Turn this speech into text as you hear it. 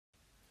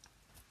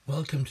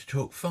Welcome to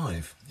Talk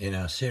 5 in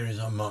our series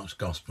on Mark's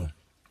Gospel.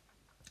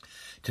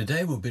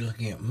 Today we'll be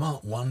looking at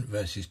Mark 1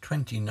 verses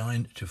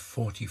 29 to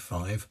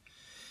 45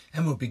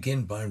 and we'll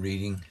begin by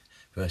reading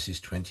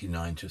verses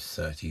 29 to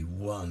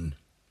 31.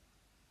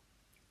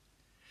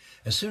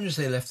 As soon as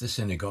they left the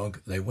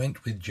synagogue, they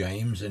went with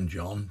James and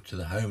John to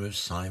the home of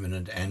Simon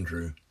and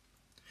Andrew.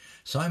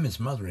 Simon's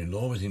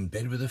mother-in-law was in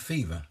bed with a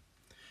fever,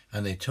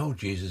 and they told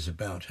Jesus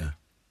about her.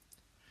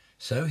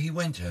 So he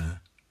went to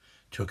her,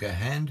 took her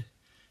hand,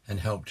 and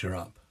helped her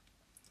up.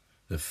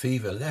 The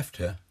fever left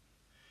her,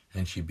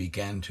 and she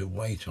began to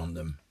wait on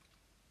them.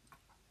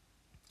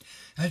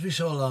 As we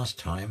saw last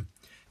time,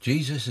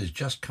 Jesus has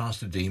just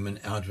cast a demon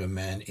out of a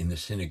man in the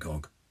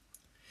synagogue.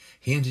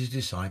 He and his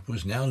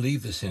disciples now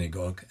leave the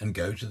synagogue and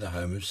go to the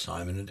home of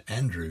Simon and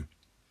Andrew.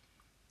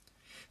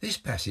 This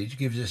passage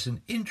gives us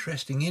an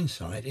interesting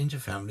insight into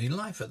family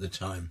life at the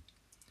time.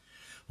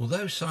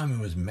 Although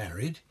Simon was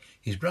married,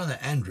 his brother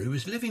Andrew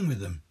was living with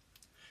them,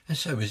 and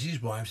so was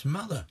his wife's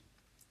mother.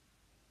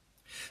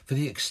 For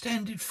the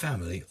extended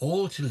family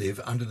all to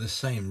live under the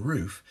same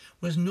roof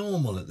was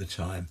normal at the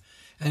time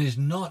and is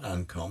not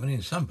uncommon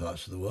in some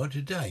parts of the world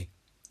today.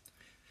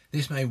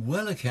 This may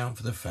well account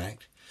for the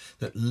fact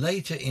that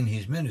later in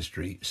his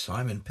ministry,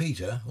 Simon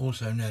Peter,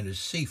 also known as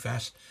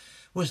Cephas,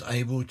 was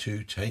able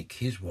to take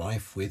his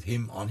wife with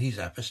him on his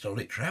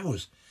apostolic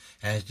travels,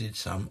 as did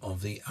some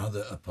of the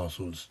other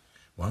apostles.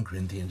 1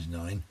 Corinthians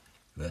 9,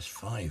 verse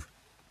 5.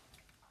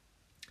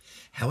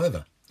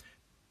 However,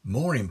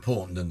 more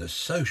important than the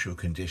social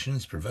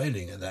conditions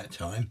prevailing at that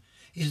time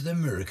is the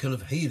miracle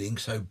of healing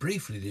so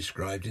briefly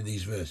described in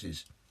these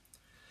verses.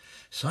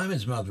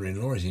 Simon's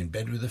mother-in-law is in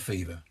bed with a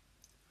fever.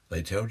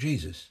 They tell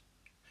Jesus.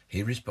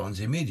 He responds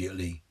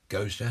immediately,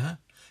 goes to her,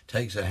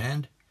 takes her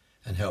hand,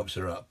 and helps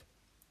her up.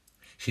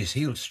 She's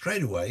healed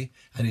straight away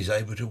and is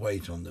able to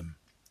wait on them.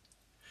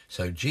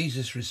 So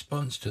Jesus'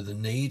 response to the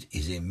need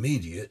is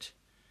immediate,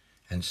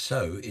 and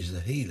so is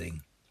the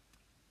healing.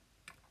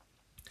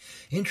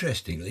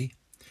 Interestingly,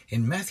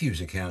 in Matthew's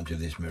account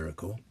of this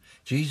miracle,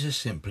 Jesus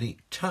simply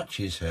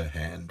touches her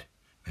hand,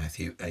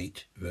 Matthew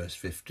 8, verse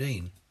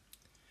 15.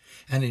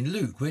 And in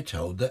Luke, we're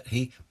told that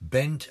he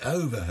bent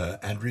over her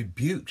and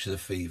rebuked the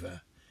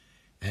fever,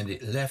 and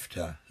it left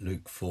her,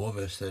 Luke 4,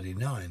 verse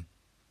 39.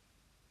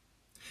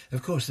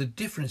 Of course, the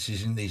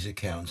differences in these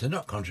accounts are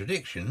not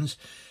contradictions.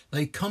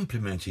 They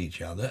complement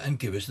each other and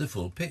give us the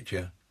full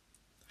picture.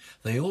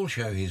 They all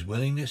show his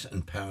willingness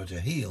and power to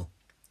heal.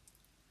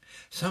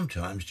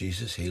 Sometimes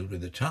Jesus healed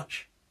with a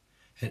touch,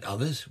 and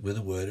others with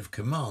a word of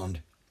command.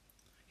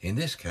 In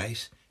this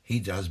case, he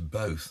does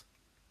both.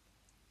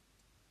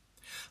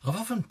 I've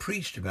often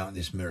preached about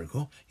this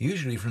miracle,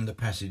 usually from the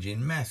passage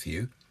in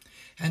Matthew,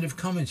 and have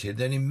commented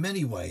that in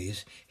many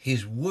ways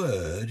his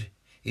word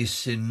is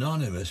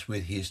synonymous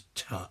with his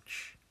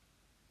touch.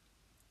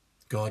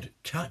 God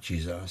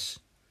touches us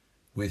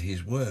with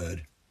his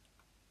word.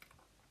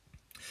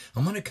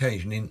 On one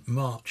occasion in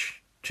March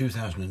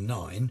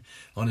 2009,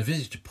 on a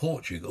visit to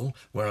Portugal,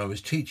 where I was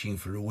teaching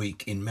for a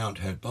week in Mount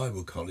Hope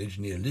Bible College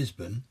near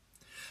Lisbon,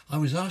 I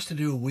was asked to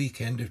do a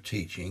weekend of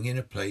teaching in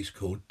a place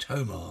called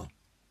Tomar.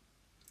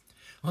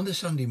 On the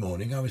Sunday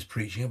morning, I was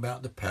preaching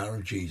about the power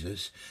of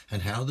Jesus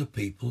and how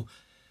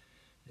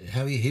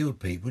he healed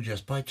people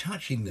just by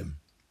touching them.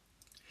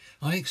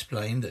 I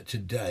explained that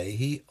today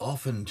he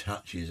often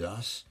touches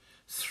us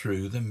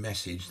through the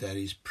message that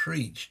is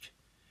preached,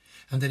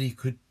 and that he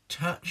could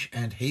touch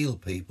and heal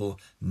people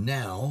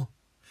now,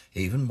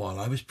 even while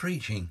I was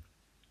preaching.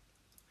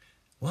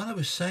 While I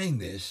was saying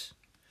this,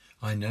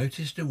 I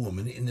noticed a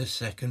woman in the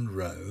second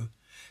row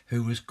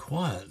who was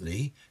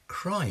quietly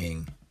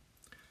crying.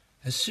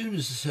 As soon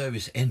as the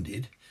service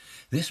ended,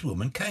 this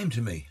woman came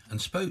to me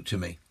and spoke to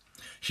me.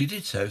 She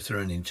did so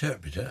through an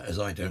interpreter, as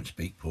I don't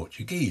speak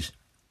Portuguese.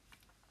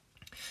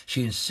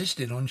 She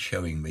insisted on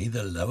showing me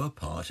the lower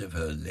part of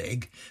her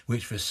leg,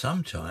 which for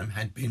some time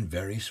had been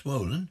very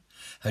swollen,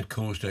 had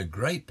caused her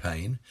great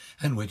pain,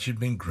 and which had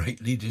been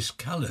greatly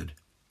discoloured.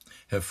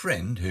 Her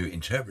friend, who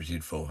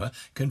interpreted for her,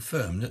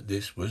 confirmed that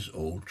this was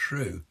all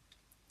true.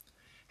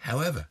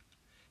 However,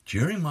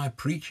 during my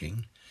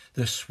preaching,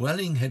 the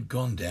swelling had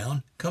gone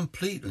down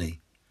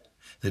completely.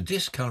 The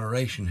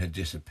discoloration had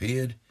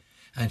disappeared,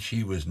 and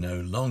she was no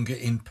longer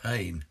in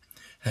pain.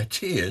 Her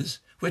tears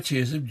were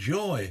tears of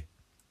joy.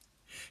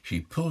 She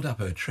pulled up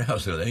her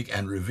trouser leg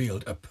and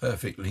revealed a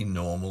perfectly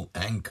normal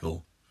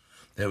ankle.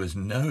 There was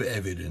no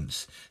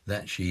evidence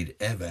that she'd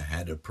ever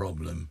had a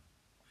problem.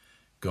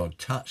 God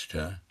touched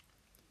her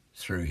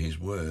through his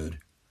word.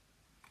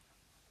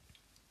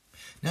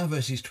 Now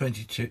verses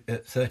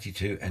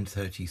 32 and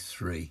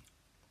 33.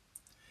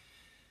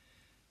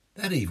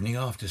 That evening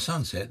after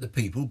sunset, the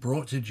people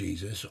brought to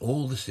Jesus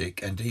all the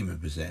sick and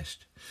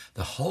demon-possessed.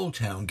 The whole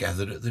town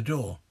gathered at the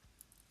door.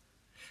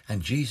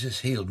 And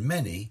Jesus healed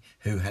many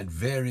who had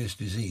various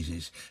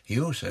diseases. He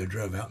also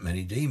drove out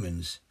many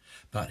demons,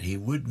 but he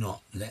would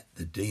not let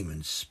the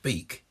demons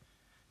speak,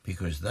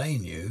 because they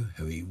knew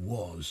who he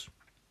was.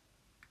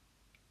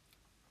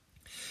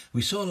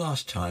 We saw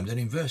last time that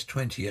in verse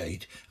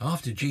 28,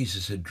 after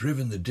Jesus had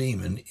driven the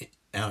demon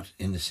out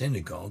in the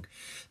synagogue,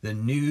 the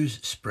news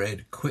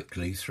spread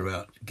quickly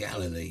throughout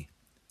Galilee.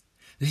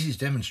 This is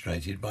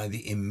demonstrated by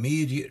the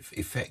immediate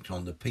effect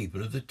on the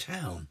people of the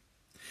town.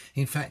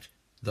 In fact,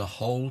 the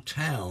whole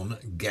town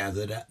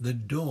gathered at the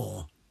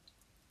door.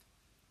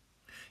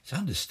 It's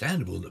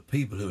understandable that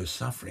people who are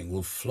suffering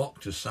will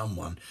flock to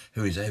someone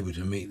who is able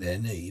to meet their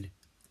need.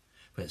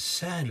 But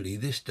sadly,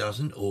 this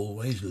doesn't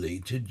always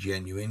lead to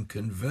genuine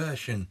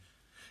conversion,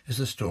 as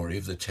the story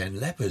of the 10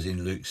 lepers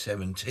in Luke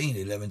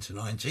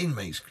 17:11-19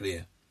 makes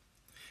clear.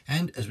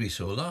 And as we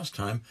saw last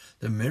time,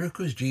 the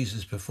miracles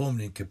Jesus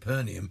performed in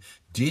Capernaum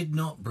did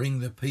not bring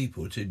the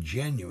people to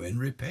genuine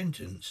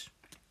repentance.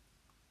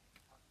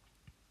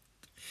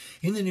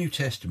 In the New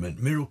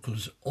Testament,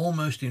 miracles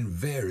almost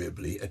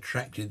invariably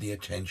attracted the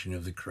attention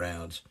of the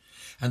crowds,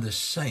 and the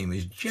same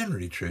is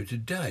generally true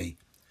today,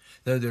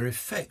 though their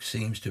effect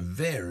seems to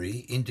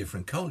vary in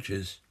different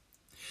cultures.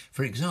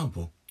 For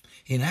example,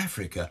 in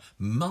Africa,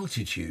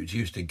 multitudes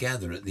used to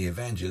gather at the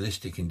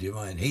evangelistic and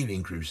divine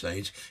healing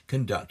crusades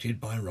conducted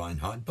by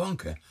Reinhard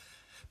Bonnke.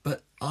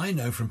 But I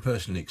know from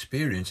personal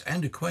experience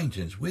and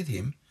acquaintance with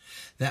him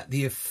that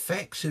the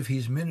effects of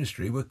his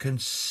ministry were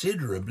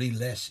considerably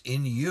less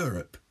in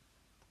Europe.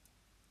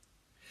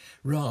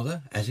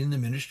 Rather, as in the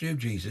ministry of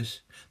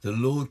Jesus, the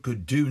Lord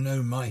could do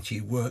no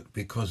mighty work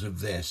because of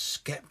their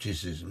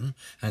skepticism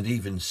and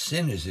even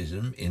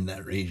cynicism in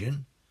that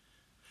region,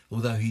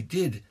 although he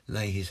did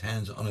lay his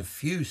hands on a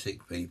few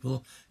sick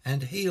people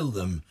and heal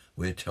them,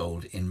 we're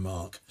told in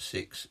Mark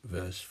 6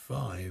 verse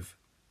 5.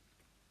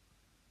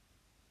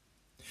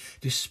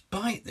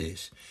 Despite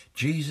this,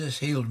 Jesus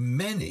healed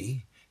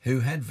many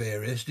who had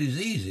various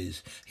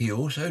diseases. He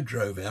also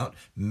drove out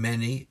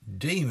many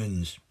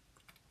demons.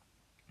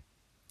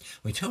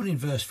 We're told in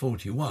verse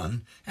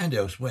 41 and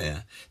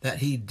elsewhere that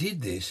he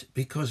did this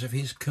because of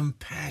his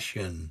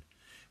compassion.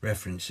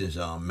 References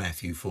are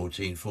Matthew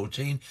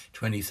 14:14,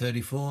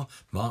 20:34,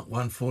 Mark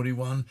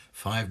 1:41,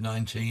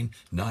 5:19,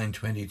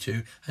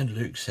 9:22, and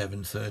Luke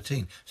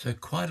 7:13. So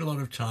quite a lot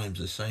of times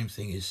the same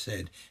thing is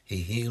said.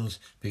 He heals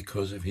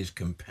because of his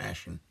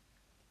compassion.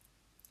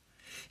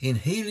 In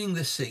healing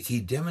the sick,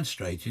 he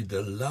demonstrated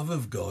the love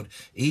of God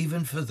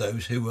even for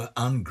those who were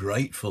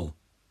ungrateful.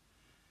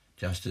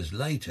 Just as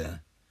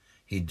later,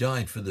 he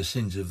died for the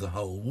sins of the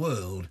whole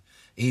world,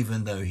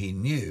 even though he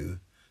knew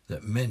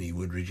that many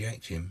would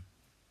reject him.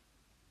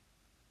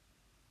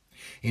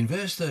 In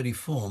verse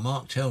 34,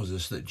 Mark tells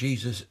us that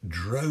Jesus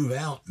drove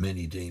out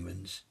many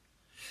demons,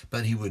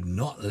 but he would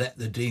not let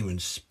the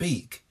demons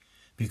speak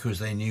because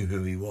they knew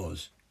who he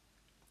was.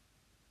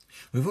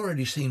 We've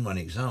already seen one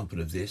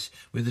example of this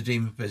with the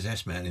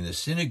demon-possessed man in the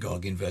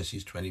synagogue in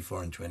verses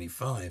 24 and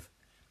 25.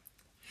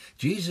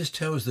 Jesus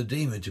tells the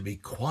demon to be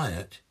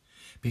quiet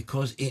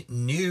because it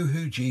knew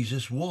who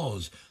Jesus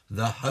was,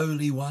 the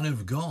Holy One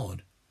of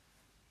God.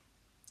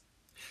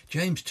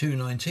 James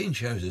 2:19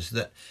 shows us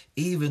that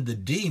even the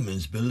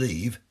demons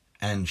believe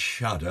and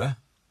shudder.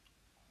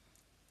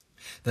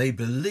 They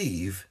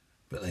believe,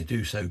 but they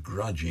do so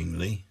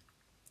grudgingly.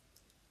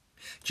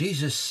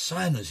 Jesus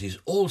silences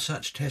all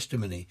such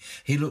testimony.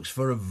 He looks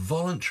for a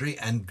voluntary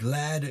and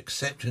glad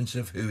acceptance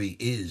of who he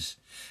is,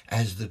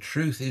 as the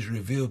truth is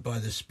revealed by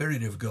the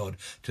Spirit of God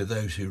to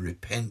those who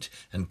repent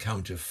and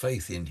come to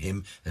faith in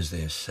him as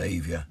their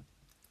Saviour.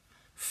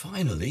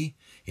 Finally,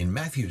 in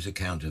Matthew's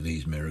account of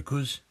these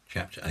miracles,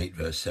 chapter 8,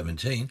 verse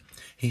 17,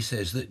 he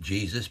says that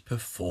Jesus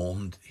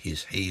performed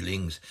his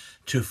healings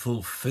to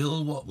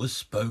fulfill what was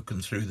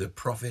spoken through the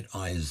prophet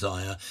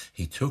Isaiah.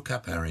 He took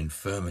up our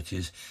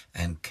infirmities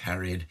and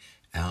carried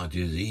our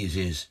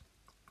diseases.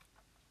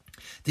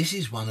 This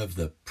is one of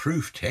the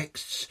proof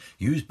texts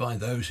used by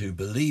those who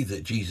believe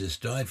that Jesus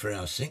died for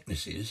our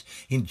sicknesses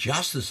in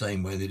just the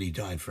same way that he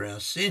died for our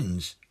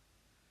sins.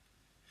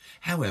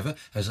 However,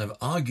 as I've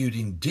argued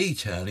in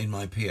detail in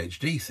my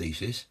PhD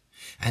thesis,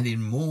 and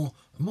in more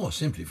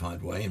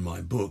simplified way in my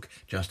book,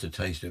 Just a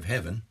Taste of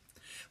Heaven,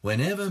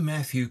 whenever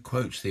Matthew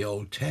quotes the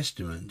Old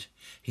Testament,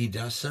 he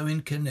does so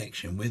in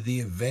connection with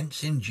the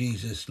events in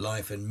Jesus'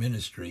 life and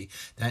ministry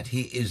that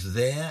he is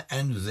there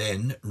and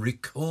then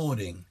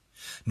recording,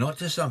 not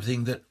to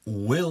something that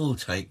will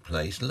take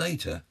place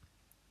later.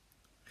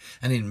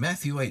 And in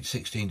Matthew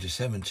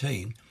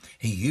 8:16-17,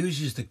 he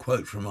uses the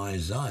quote from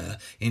Isaiah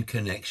in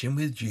connection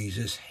with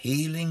Jesus'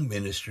 healing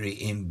ministry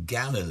in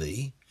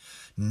Galilee,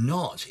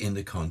 not in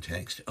the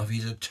context of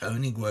his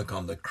atoning work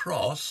on the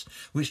cross,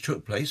 which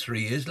took place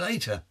 3 years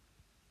later.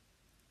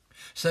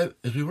 So,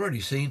 as we've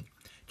already seen,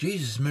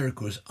 Jesus'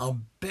 miracles are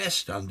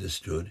best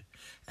understood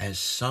as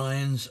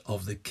signs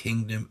of the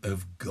kingdom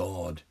of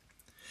God.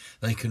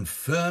 They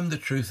confirm the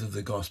truth of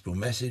the gospel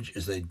message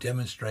as they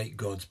demonstrate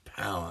God's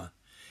power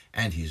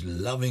and his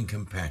loving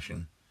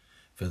compassion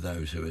for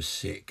those who are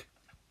sick.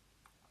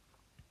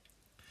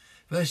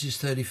 Verses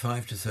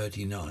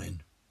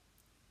 35-39.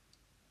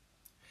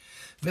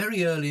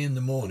 Very early in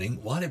the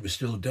morning, while it was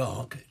still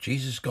dark,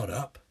 Jesus got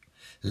up,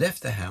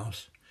 left the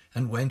house,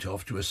 and went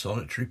off to a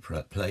solitary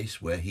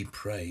place where he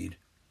prayed.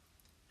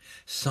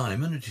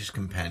 Simon and his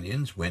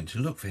companions went to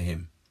look for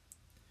him.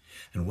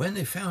 And when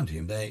they found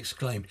him, they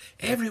exclaimed,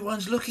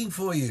 "Everyone's looking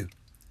for you."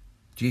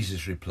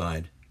 Jesus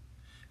replied,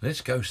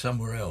 "Let's go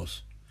somewhere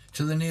else,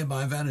 to the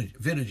nearby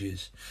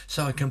villages,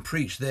 so I can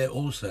preach there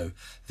also.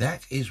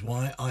 That is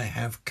why I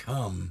have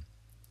come."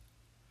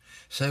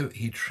 So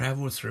he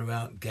travelled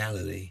throughout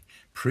Galilee,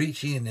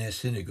 preaching in their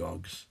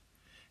synagogues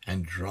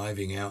and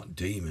driving out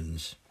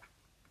demons.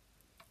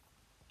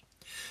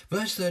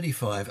 Verse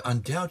 35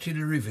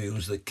 undoubtedly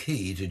reveals the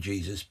key to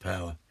Jesus'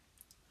 power.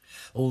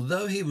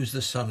 Although he was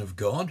the Son of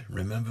God,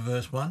 remember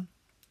verse 1,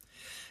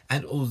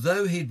 and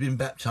although he'd been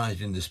baptized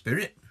in the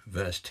Spirit,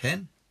 verse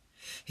 10,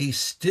 he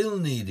still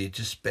needed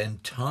to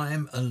spend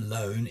time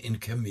alone in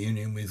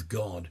communion with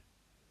God.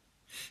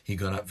 He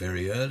got up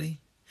very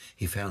early,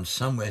 he found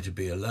somewhere to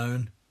be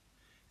alone,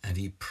 and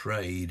he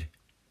prayed.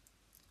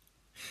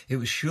 It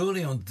was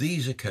surely on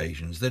these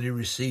occasions that he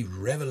received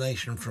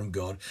revelation from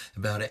God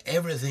about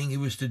everything he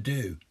was to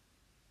do.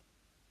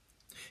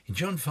 In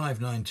John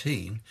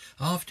 5:19,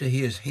 after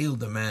he has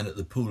healed the man at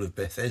the pool of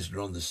Bethesda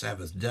on the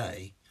Sabbath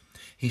day,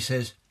 he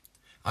says,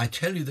 "I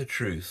tell you the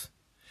truth,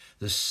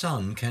 the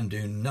Son can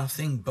do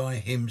nothing by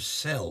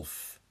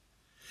himself.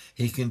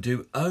 He can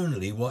do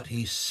only what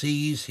he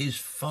sees his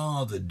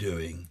Father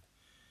doing,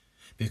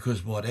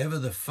 because whatever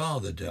the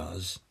Father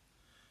does,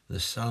 the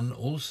Son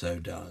also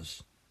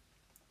does."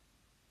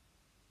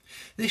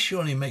 This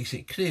surely makes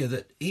it clear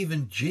that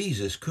even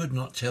Jesus could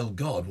not tell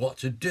God what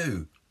to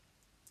do.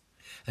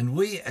 And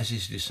we, as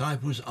his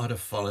disciples, are to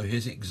follow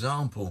his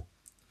example.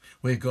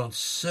 We're God's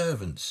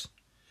servants.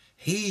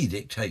 He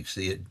dictates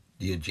the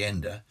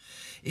agenda.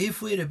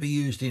 If we're to be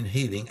used in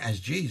healing as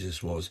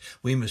Jesus was,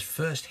 we must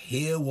first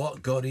hear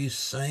what God is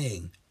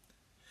saying.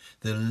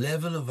 The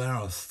level of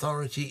our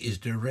authority is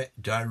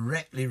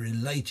directly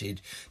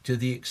related to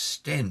the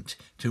extent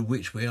to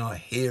which we are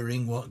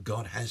hearing what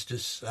God has to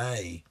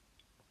say.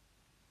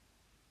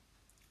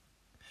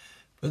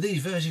 But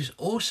these verses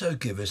also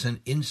give us an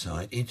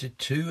insight into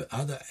two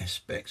other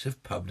aspects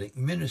of public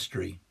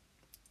ministry.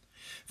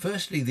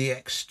 Firstly, the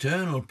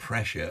external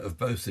pressure of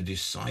both the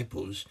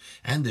disciples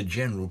and the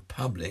general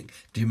public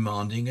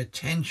demanding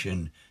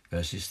attention,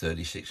 verses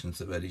 36 and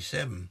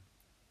 37.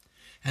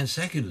 And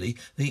secondly,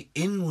 the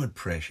inward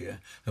pressure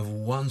of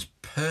one's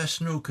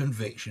personal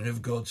conviction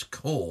of God's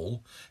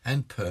call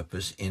and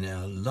purpose in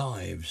our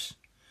lives,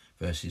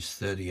 verses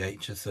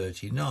 38 to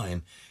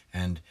 39,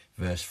 and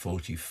verse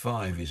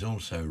 45 is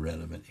also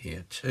relevant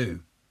here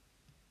too.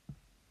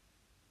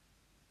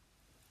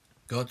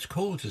 God's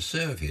call to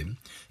serve him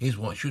is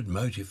what should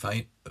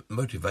motivate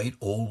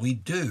all we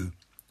do.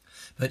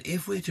 But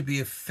if we're to be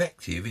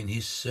effective in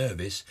his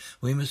service,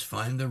 we must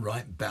find the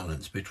right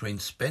balance between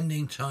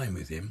spending time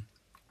with him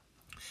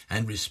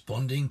and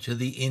responding to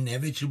the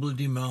inevitable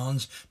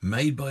demands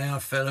made by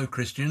our fellow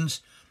Christians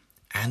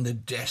and the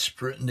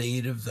desperate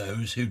need of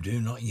those who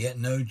do not yet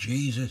know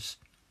Jesus.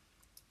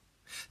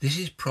 This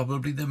is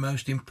probably the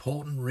most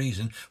important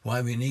reason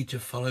why we need to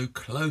follow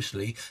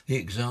closely the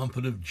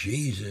example of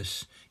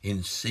Jesus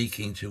in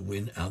seeking to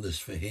win others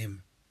for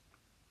him.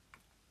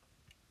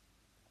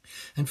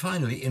 And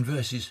finally, in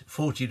verses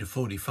 40 to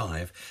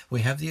 45,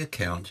 we have the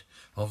account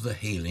of the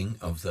healing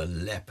of the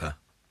leper.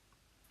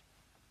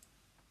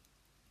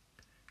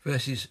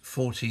 Verses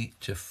 40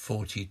 to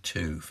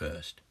 42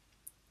 first.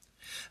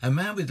 A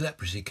man with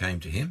leprosy came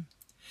to him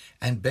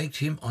and begged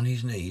him on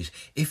his knees,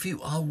 "If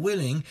you are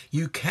willing,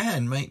 you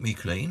can make me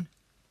clean."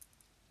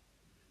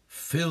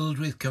 Filled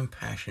with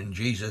compassion,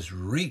 Jesus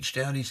reached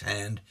out his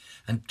hand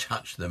and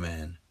touched the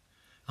man.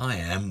 "I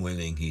am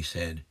willing," he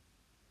said.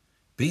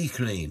 "Be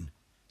clean."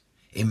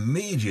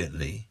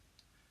 Immediately,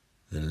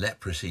 the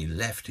leprosy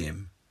left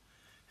him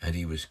and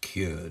he was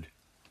cured.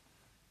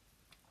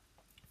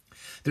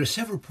 There are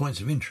several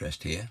points of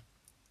interest here.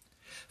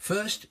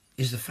 First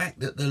is the fact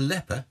that the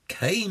leper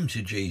came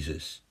to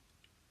Jesus.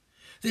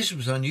 This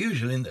was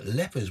unusual in that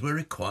lepers were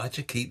required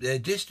to keep their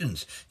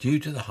distance due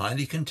to the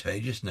highly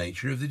contagious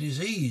nature of the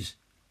disease.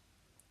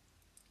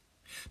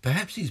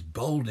 Perhaps his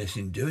boldness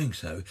in doing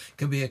so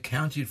can be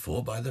accounted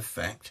for by the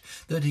fact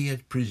that he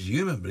had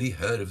presumably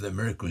heard of the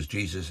miracles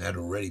Jesus had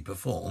already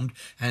performed,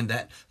 and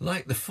that,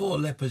 like the 4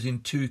 lepers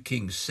in 2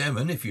 Kings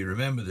 7, if you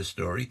remember the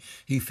story,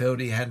 he felt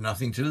he had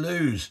nothing to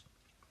lose.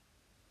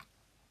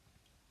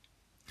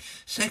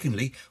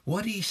 Secondly,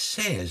 what he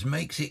says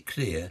makes it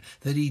clear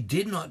that he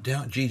did not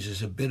doubt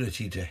Jesus'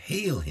 ability to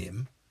heal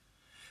him,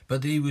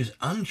 but that he was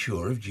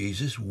unsure of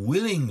Jesus'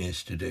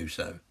 willingness to do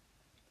so.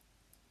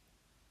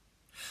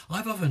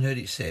 I've often heard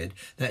it said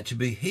that to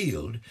be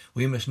healed,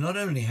 we must not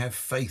only have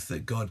faith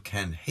that God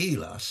can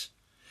heal us,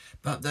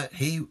 but that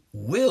he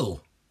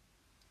will.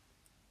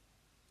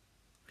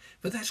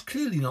 But that's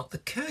clearly not the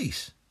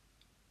case.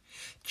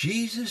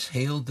 Jesus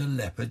healed the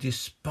leper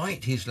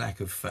despite his lack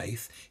of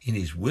faith in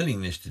his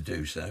willingness to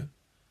do so.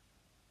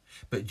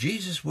 But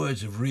Jesus'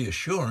 words of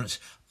reassurance,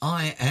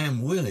 "I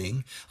am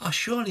willing," are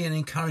surely an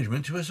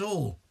encouragement to us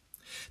all.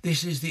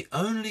 This is the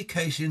only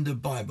case in the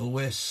Bible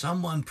where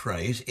someone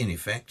prays, in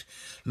effect,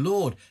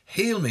 "Lord,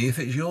 heal me if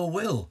it's your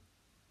will."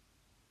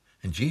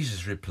 And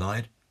Jesus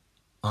replied,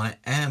 I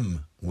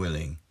am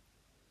willing.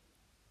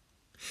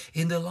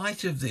 In the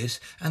light of this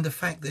and the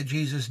fact that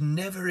Jesus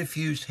never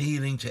refused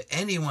healing to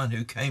anyone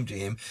who came to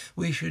him,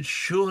 we should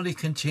surely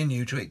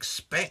continue to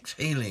expect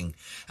healing,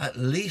 at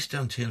least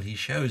until he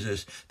shows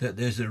us that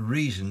there's a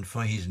reason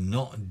for his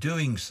not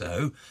doing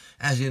so,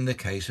 as in the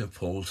case of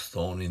Paul's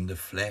thorn in the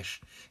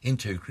flesh in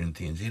 2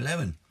 Corinthians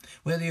 11,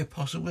 where the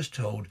apostle was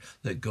told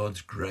that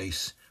God's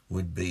grace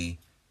would be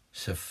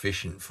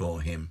sufficient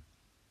for him.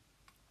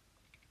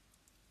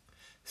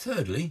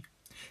 Thirdly,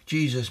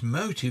 Jesus'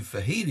 motive for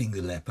healing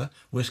the leper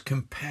was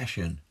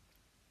compassion.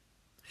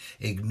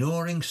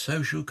 Ignoring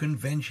social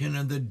convention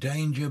and the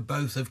danger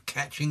both of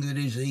catching the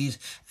disease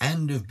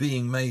and of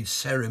being made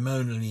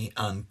ceremonially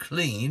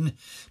unclean,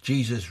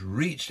 Jesus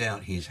reached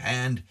out his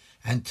hand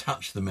and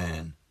touched the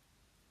man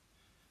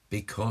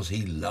because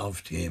he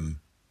loved him.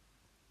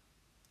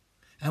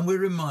 And we're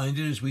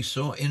reminded, as we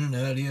saw in an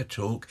earlier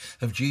talk,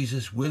 of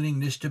Jesus'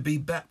 willingness to be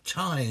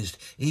baptized,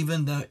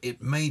 even though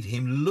it made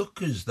him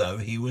look as though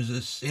he was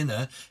a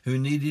sinner who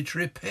needed to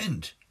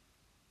repent.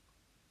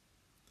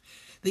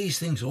 These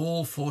things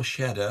all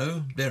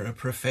foreshadow, they're a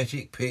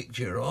prophetic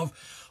picture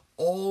of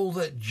all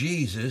that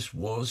Jesus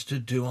was to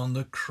do on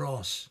the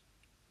cross.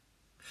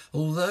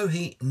 Although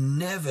he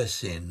never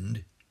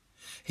sinned,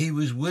 he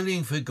was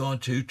willing for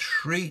God to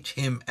treat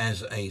him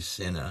as a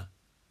sinner,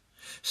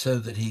 so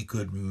that he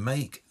could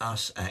make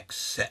us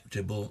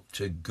acceptable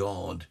to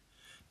God.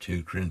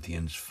 2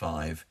 Corinthians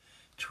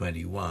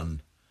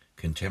 5:21,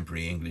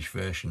 contemporary English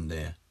version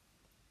there.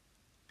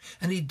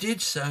 And he did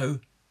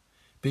so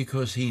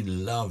because he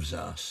loves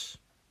us.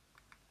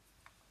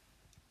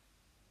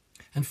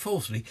 And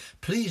fourthly,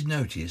 please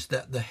notice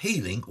that the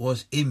healing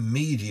was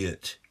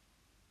immediate.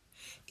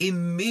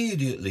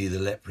 Immediately the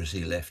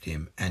leprosy left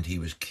him and he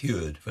was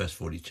cured, verse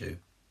 42.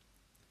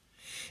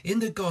 In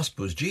the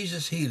Gospels,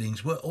 Jesus'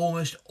 healings were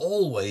almost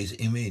always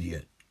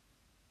immediate.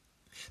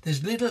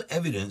 There's little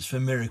evidence for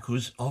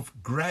miracles of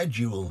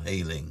gradual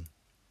healing.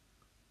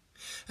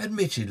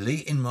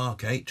 Admittedly, in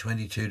Mark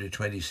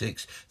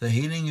 8:22-26, the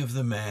healing of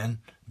the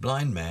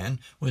blind man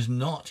was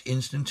not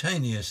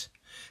instantaneous,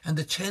 and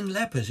the 10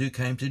 lepers who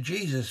came to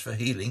Jesus for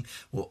healing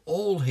were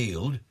all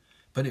healed,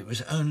 but it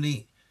was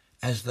only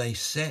as they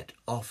set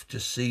off to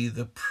see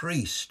the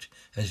priest,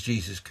 as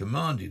Jesus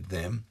commanded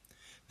them,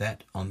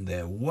 that on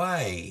their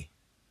way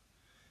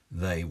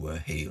they were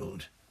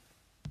healed.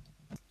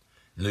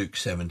 Luke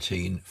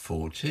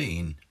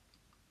 17:14.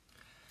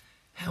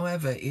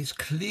 However, it's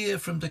clear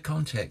from the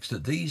context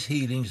that these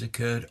healings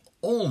occurred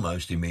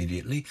almost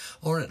immediately,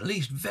 or at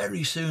least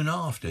very soon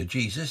after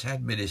Jesus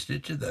had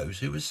ministered to those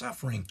who were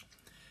suffering.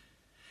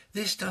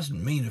 This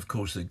doesn't mean, of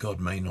course, that God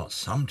may not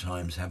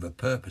sometimes have a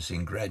purpose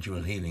in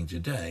gradual healing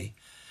today,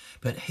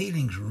 but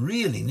healings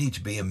really need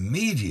to be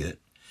immediate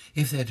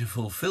if they're to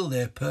fulfill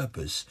their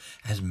purpose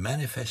as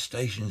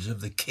manifestations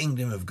of the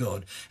kingdom of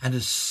God and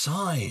as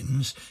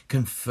signs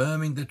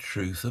confirming the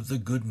truth of the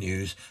good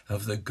news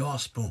of the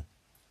gospel.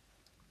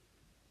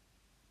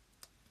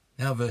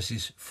 Now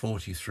verses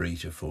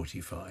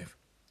 43-45.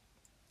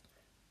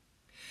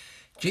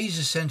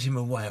 Jesus sent him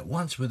away at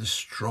once with a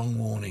strong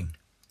warning.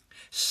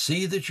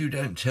 See that you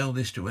don't tell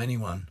this to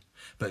anyone,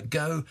 but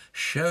go,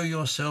 show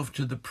yourself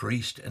to the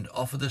priest and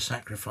offer the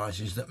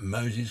sacrifices that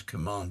Moses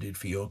commanded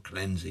for your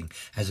cleansing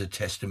as a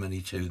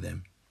testimony to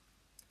them.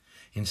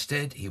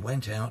 Instead, he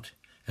went out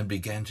and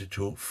began to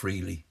talk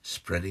freely,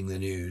 spreading the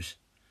news.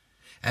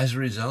 As a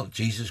result,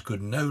 Jesus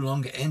could no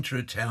longer enter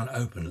a town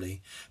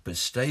openly, but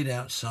stayed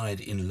outside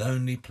in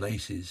lonely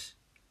places.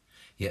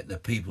 Yet the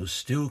people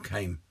still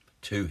came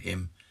to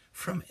him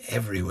from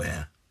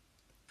everywhere.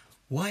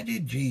 Why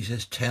did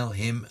Jesus tell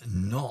him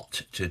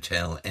not to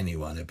tell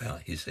anyone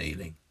about his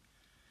healing?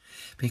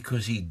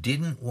 Because he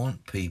didn't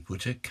want people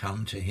to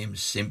come to him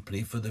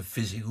simply for the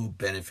physical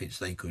benefits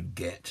they could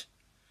get.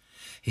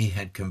 He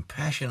had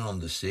compassion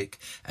on the sick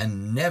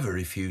and never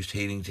refused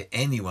healing to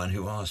anyone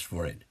who asked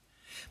for it.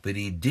 But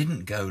he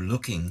didn't go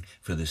looking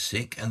for the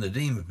sick and the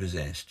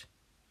demon-possessed.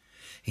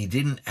 He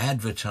didn't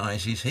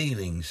advertise his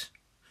healings,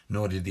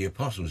 nor did the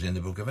apostles in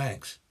the book of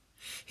Acts.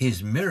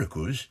 His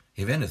miracles,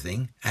 if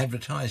anything,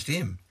 advertised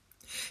him.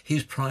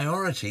 His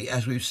priority,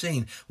 as we've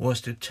seen,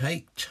 was to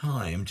take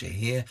time to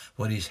hear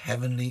what his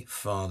heavenly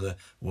Father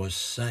was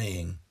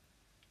saying.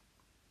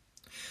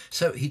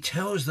 So he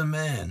tells the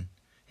man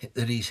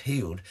that he's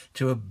healed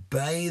to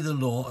obey the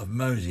law of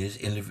Moses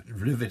in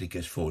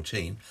Leviticus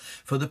 14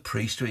 for the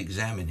priest to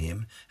examine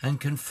him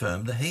and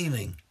confirm the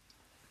healing.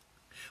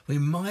 We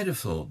might have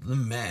thought the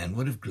man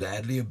would have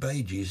gladly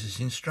obeyed Jesus'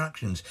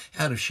 instructions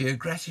out of sheer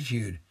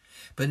gratitude,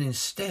 but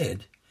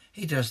instead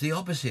he does the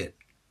opposite.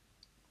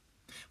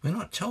 We're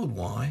not told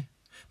why,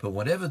 but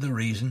whatever the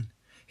reason,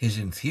 his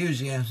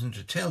enthusiasm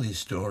to tell his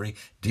story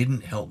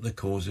didn't help the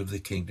cause of the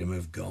kingdom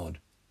of God.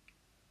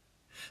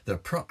 The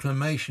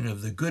proclamation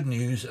of the good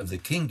news of the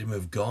kingdom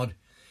of God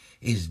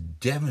is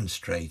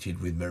demonstrated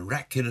with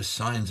miraculous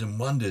signs and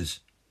wonders,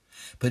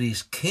 but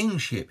his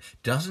kingship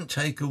doesn't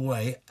take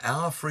away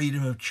our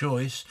freedom of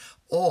choice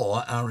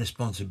or our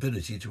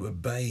responsibility to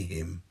obey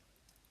him.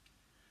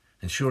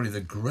 And surely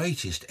the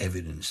greatest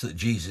evidence that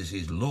Jesus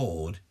is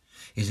Lord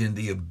is in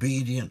the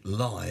obedient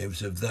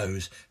lives of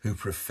those who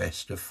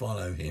profess to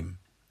follow him.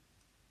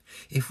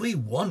 If we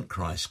want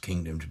Christ's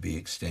kingdom to be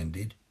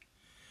extended,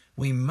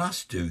 we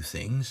must do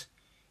things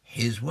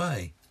his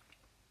way.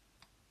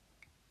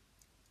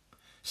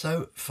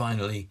 So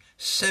finally,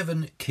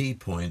 7 key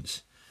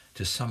points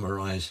to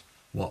summarise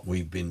what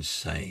we've been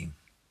saying.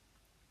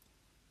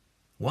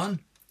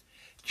 1.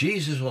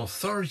 Jesus'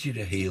 authority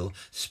to heal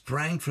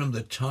sprang from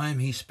the time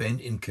he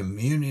spent in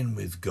communion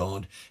with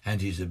God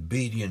and his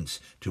obedience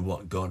to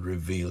what God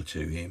revealed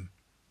to him.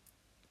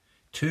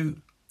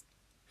 2.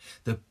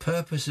 The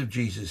purpose of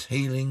Jesus'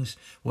 healings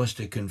was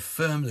to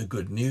confirm the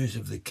good news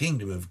of the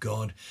kingdom of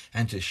God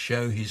and to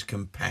show his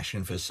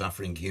compassion for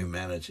suffering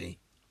humanity.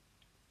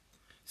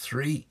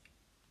 3.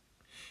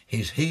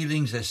 His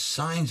healings as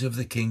signs of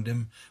the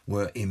kingdom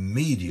were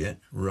immediate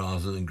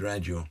rather than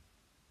gradual.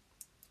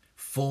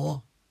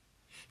 4.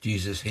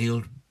 Jesus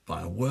healed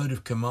by a word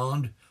of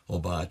command,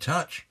 or by a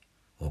touch,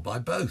 or by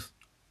both.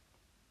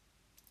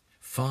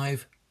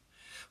 5.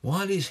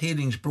 While his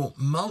healings brought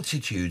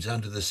multitudes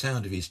under the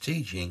sound of his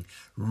teaching,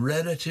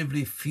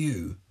 relatively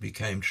few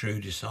became true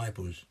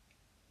disciples.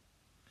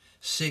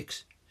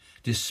 6.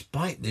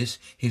 Despite this,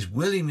 his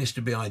willingness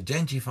to be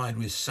identified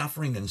with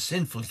suffering and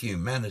sinful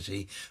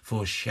humanity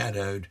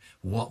foreshadowed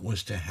what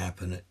was to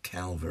happen at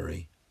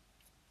Calvary.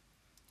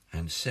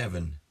 And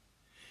 7.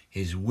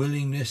 His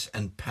willingness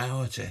and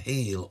power to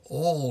heal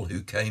all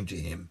who came to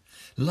him,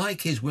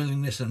 like his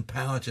willingness and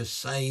power to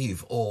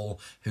save all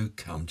who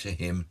come to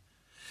him,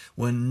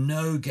 were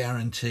no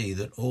guarantee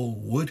that all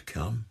would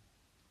come.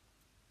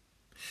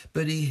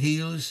 But he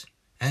heals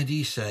and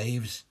he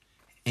saves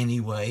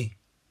anyway,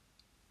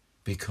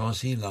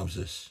 because he loves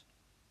us.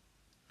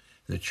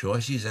 The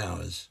choice is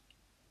ours,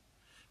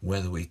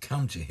 whether we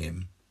come to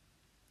him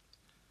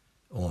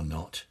or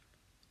not.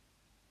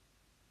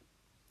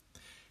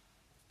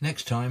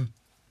 Next time,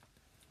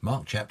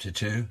 Mark chapter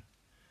 2,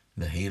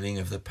 the healing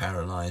of the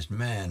paralysed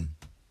man.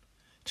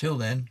 Till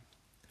then,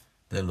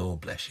 the Lord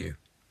bless you.